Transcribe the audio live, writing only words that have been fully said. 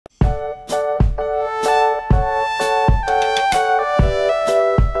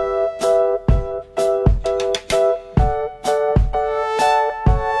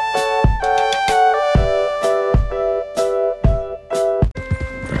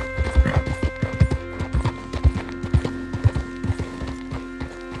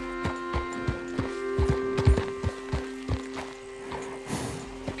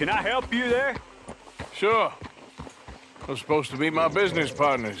Can I help you there? Sure. They're supposed to be my business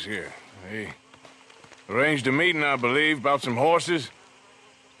partners here. They arranged a meeting, I believe, about some horses.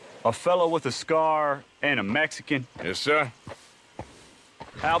 A fellow with a scar and a Mexican. Yes, sir.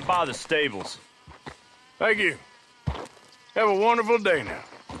 Out by the stables. Thank you. Have a wonderful day now.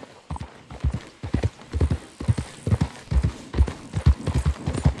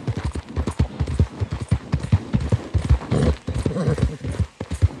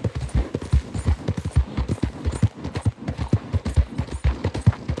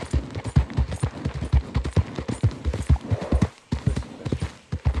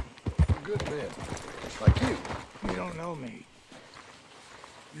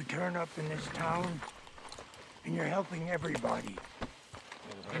 In this town, and you're helping everybody.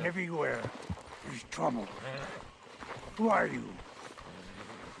 And everywhere, there's trouble. Who are you?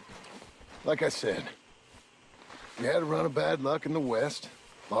 Like I said, we had a run of bad luck in the West,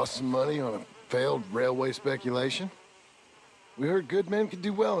 lost some money on a failed railway speculation. We heard good men could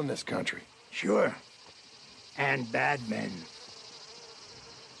do well in this country. Sure. And bad men.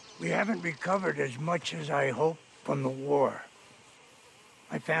 We haven't recovered as much as I hoped from the war.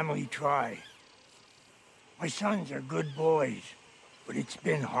 My family tried. My sons are good boys, but it's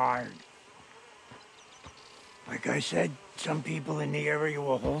been hard. Like I said, some people in the area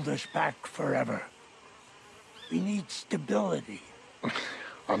will hold us back forever. We need stability.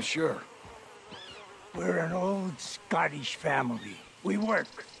 I'm sure. We're an old Scottish family. We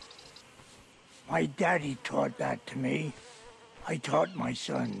work. My daddy taught that to me. I taught my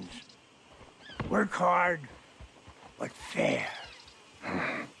sons. Work hard, but fair.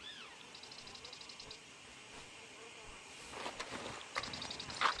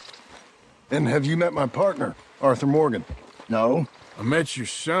 And have you met my partner, Arthur Morgan? No? I met your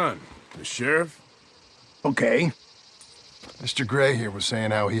son, the sheriff. Okay. Mr. Gray here was saying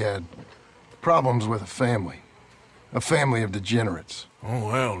how he had problems with a family of degenerates. Oh,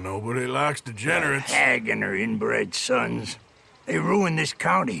 well, nobody likes degenerates. That hag and her inbred sons. They ruined this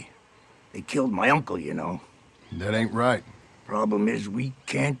county. They killed my uncle, you know. That ain't right. Problem is, we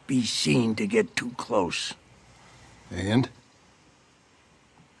can't be seen to get too close. And?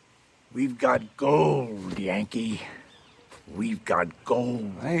 We've got gold, Yankee. We've got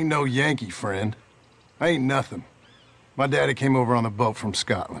gold. I ain't no Yankee, friend. I ain't nothing. My daddy came over on the boat from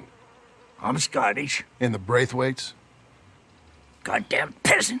Scotland. I'm Scottish. In the Braithwaites? Goddamn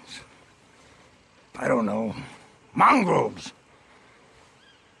peasants. I don't know. Mongrels.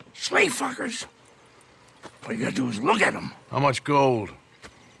 Slave fuckers. All you gotta do is look at them. How much gold?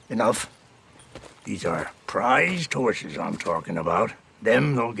 Enough. These are prized horses I'm talking about.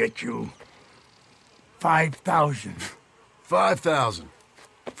 Them, they'll get you 5,000. 5,000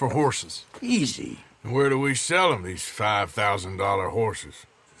 for horses. Easy. And where do we sell them, these $5,000 horses?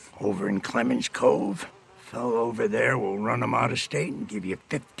 Over in Clemens Cove. Fellow over there will run them out of state and give you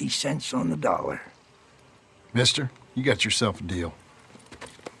 50 cents on the dollar. Mister, you got yourself a deal.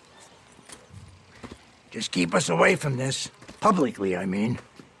 Just keep us away from this. Publicly, I mean.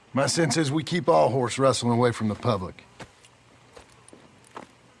 My sense is we keep all horse rustling away from the public.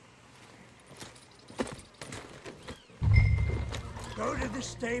 Go to the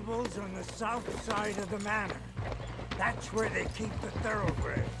stables on the south side of the manor. That's where they keep the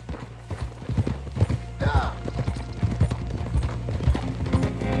thoroughbreds.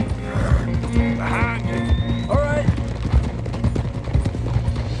 Behind you. All right.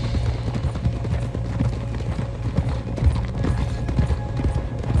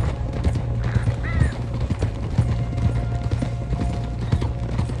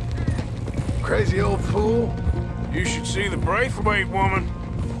 Crazy old fool. You should see the Braithwaite woman.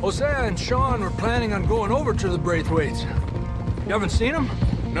 Hosea and Sean were planning on going over to the Braithwaites. You haven't seen them?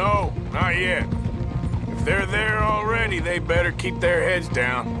 No, not yet. If they're there already, they better keep their heads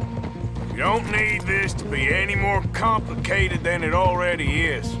down. You don't need this to be any more complicated than it already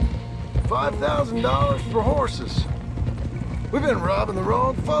is. $5,000 for horses. We've been robbing the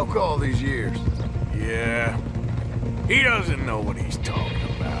wrong folk all these years. Yeah, he doesn't know what he's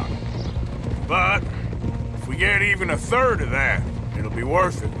talking about. But if we get even a third of that, it'll be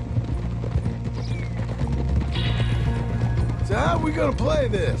worth it. So how are we gonna play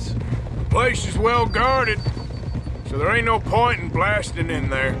this? The place is well guarded, so there ain't no point in blasting in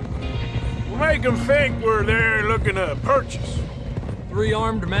there. We'll make them think we're there looking to purchase. 3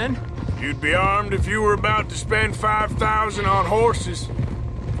 armed men? You'd be armed if you were about to spend 5,000 on horses.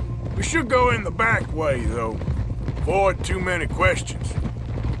 We should go in the back way, though. Avoid too many questions.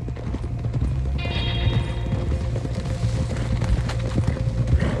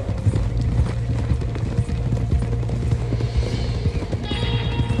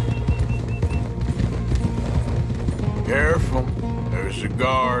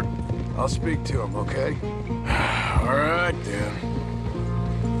 guard. I'll speak to him, okay? All right, then.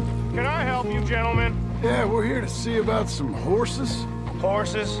 Can I help you, gentlemen? Yeah, we're here to see about some horses.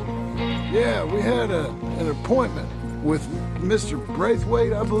 Horses? Yeah, we had an appointment with Mr.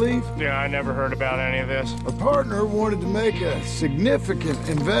 Braithwaite, I believe. Yeah, I never heard about any of this. Our partner wanted to make a significant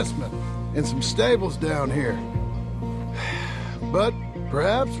investment in some stables down here. But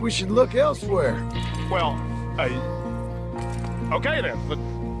perhaps we should look elsewhere. Well, okay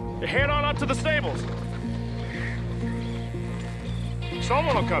then. Head on up to the stables.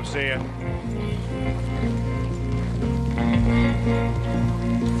 Someone will come see you.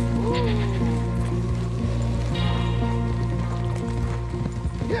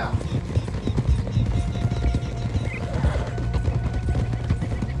 Yeah.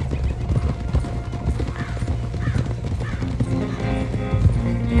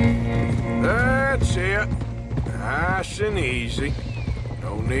 That's it. Nice and easy.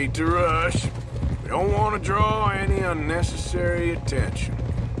 No need to rush. We don't want to draw any unnecessary attention.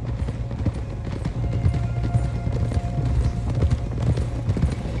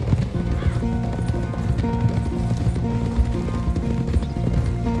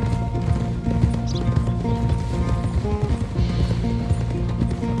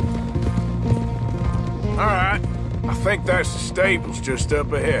 All right. I think that's the stables just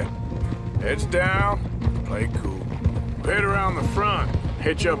up ahead. Heads down, play cool. Head around the front,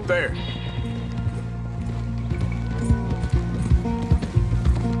 hitch up there.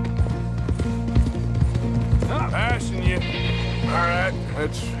 Passing you. All right,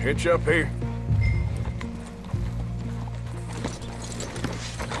 let's hitch up here.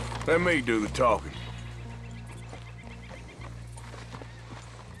 Let me do the talking.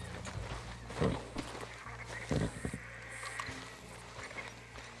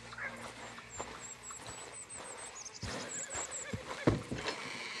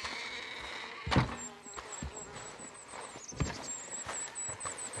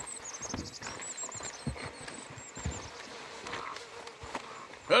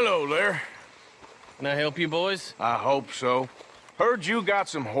 Hello there. Can I help you, boys? I hope so. Heard you got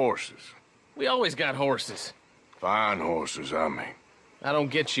some horses. We always got horses. Fine horses, I mean. I don't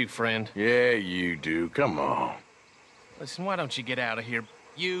get you, friend. Yeah, you do. Come on. Listen, why don't you get out of here?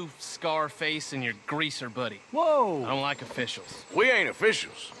 You, Scarface, and your greaser buddy. Whoa! I don't like officials. We ain't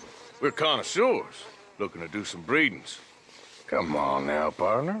officials. We're connoisseurs, looking to do some breedings. Come on now,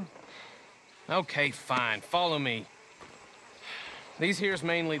 partner. Okay, fine. Follow me. These here's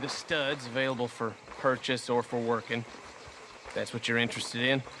mainly the studs available for purchase or for working. If that's what you're interested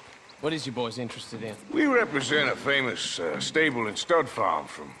in. What is you boys interested in? We represent a famous stable and stud farm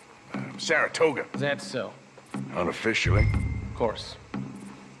from Saratoga, Is that so? unofficially. Of course.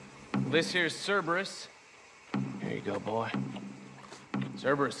 This here's Cerberus. Here you go, boy.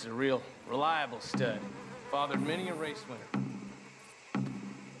 Cerberus is a real reliable stud. Fathered many a race winner.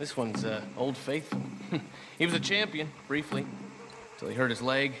 This one's Old Faithful. He was a champion, briefly. Till he hurt his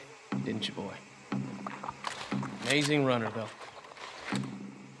leg, didn't you, boy? Amazing runner, though.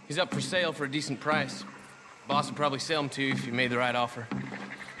 He's up for sale for a decent price. Boss would probably sell him to you if you made the right offer.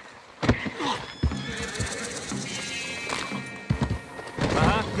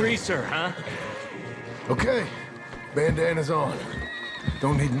 Greaser, huh? Okay, bandana's on.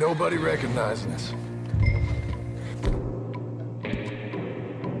 Don't need nobody recognizing us.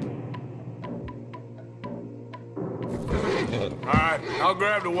 All right, I'll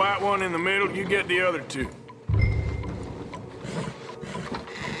grab the white one in the middle. You get the other two.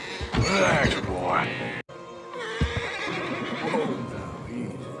 Relax, boy.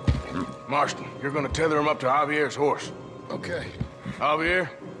 Marston, you're gonna tether him up to Javier's horse. Okay. Javier,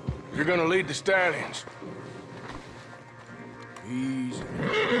 you're gonna lead the stallions. Easy.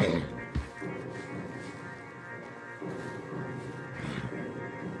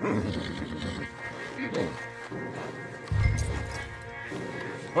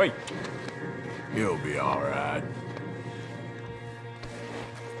 Wait. You'll be all right.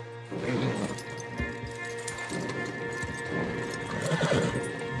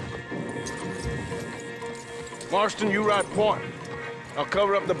 Marston, you ride point. I'll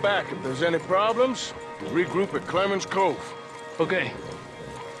cover up the back. If there's any problems, regroup at Clemens Cove. Okay.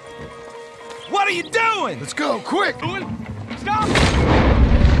 What are you doing? Let's go, quick! Stop!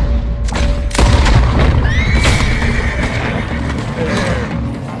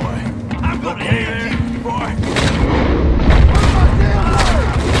 I'm gonna hit you, boy.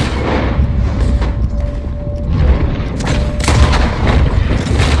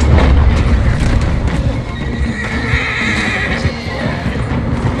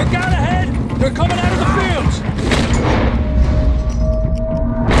 Look out ahead! They're coming out of the fields!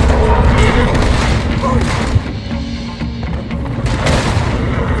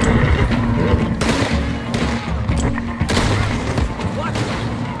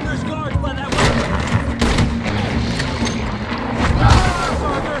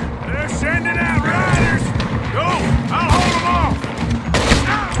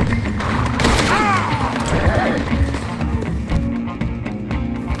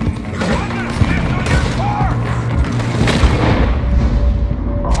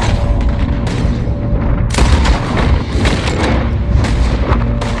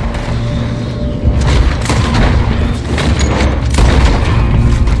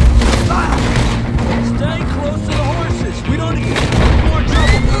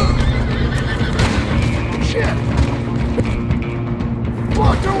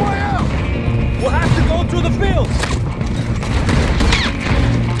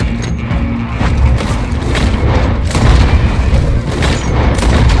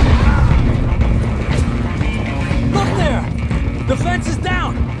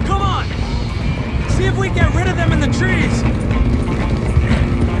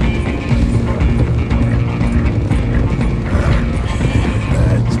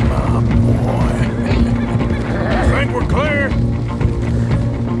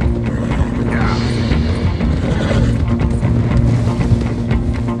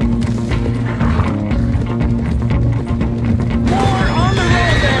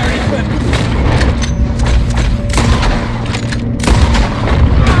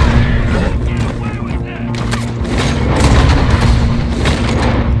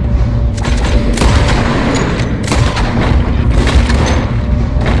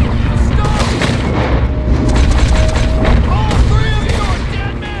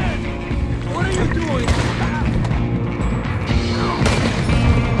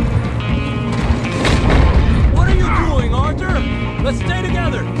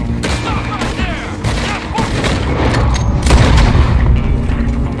 together! Stop right there!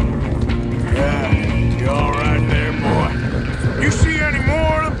 Yeah, you all right there, boy? You see any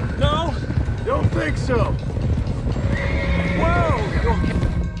more of them? No? Don't think so. Whoa!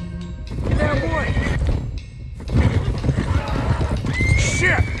 Get down, boy!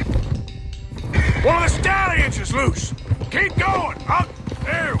 Shit! One of the stallions is loose. Keep going. Up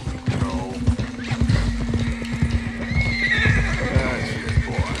there we go. That's it,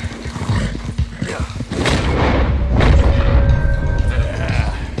 boy.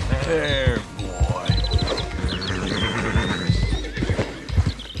 There, boy.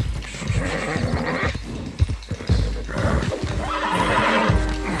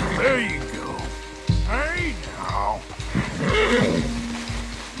 There you go. Hey, now.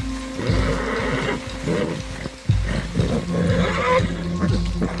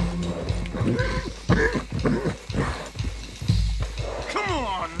 Come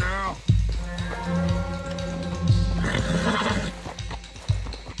on now.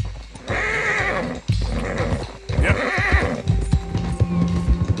 Yep.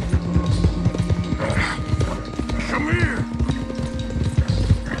 Come here.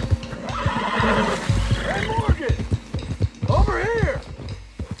 Hey, Morgan! Over here!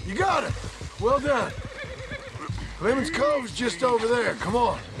 You got it. Well done. Clemens Cove's just over there. Come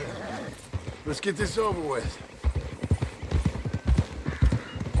on. Let's get this over with.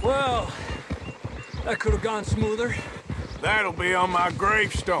 Well, that could have gone smoother. That'll be on my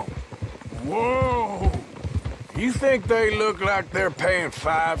gravestone. Whoa! You think they look like they're paying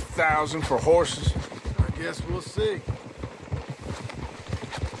 $5,000 for horses? I guess we'll see.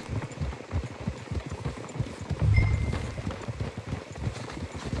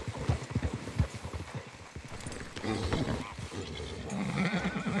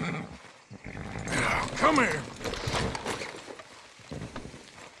 Come here.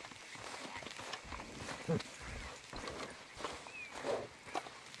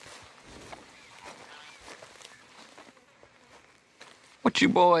 What you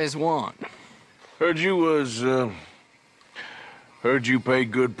boys want? Heard you pay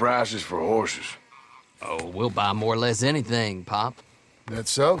good prices for horses. Oh, we'll buy more or less anything, Pop. That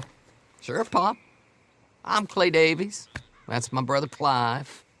so? Sure, Pop. I'm Clay Davies. That's my brother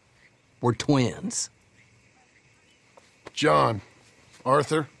Clive. We're twins. John,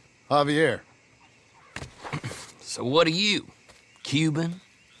 Arthur, Javier. So what are you? Cuban?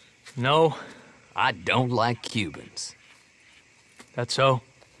 No, I don't like Cubans. that's so.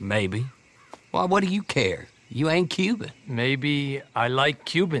 Maybe. Why, what do you care? You ain't Cuban. Maybe I like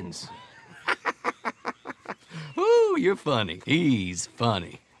Cubans. Ooh, you're funny. He's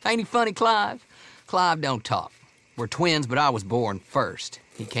funny. Ain't he funny, Clive? Clive don't talk. We're twins, but I was born first.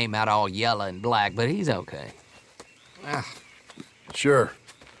 He came out all yellow and black, but he's okay. Sure.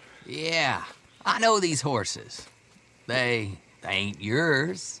 Yeah, I know these horses. They ain't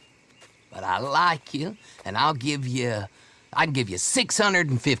yours, but I like you, and I can give you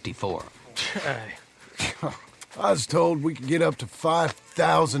 650 for them. I was told we could get up to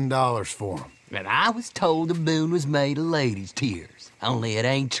 $5,000 for them. And I was told the moon was made of ladies' tears. Only it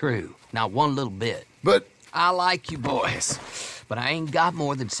ain't true. Not one little bit. But I like you boys, but I ain't got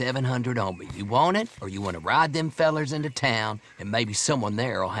more than 700 on me. You want it, or you want to ride them fellers into town, and maybe someone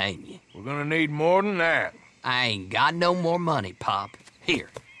there'll hang you? We're gonna need more than that. I ain't got no more money, Pop. Here,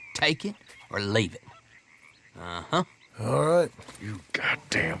 take it or leave it. Uh-huh. all right. You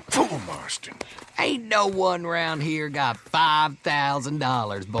goddamn fool, Marston. Ain't no one round here got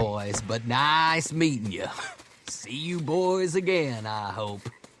 $5,000, boys, but nice meeting you. See you boys again, I hope.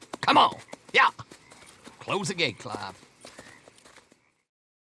 Come on, yeah. Close the gate, Clive.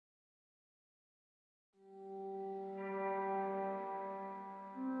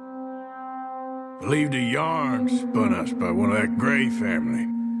 Believed a yarn spun us by one of that Gray family,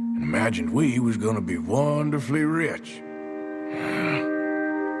 and imagined we was gonna be wonderfully rich.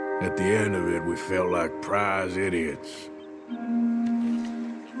 At the end of it, we felt like prize idiots.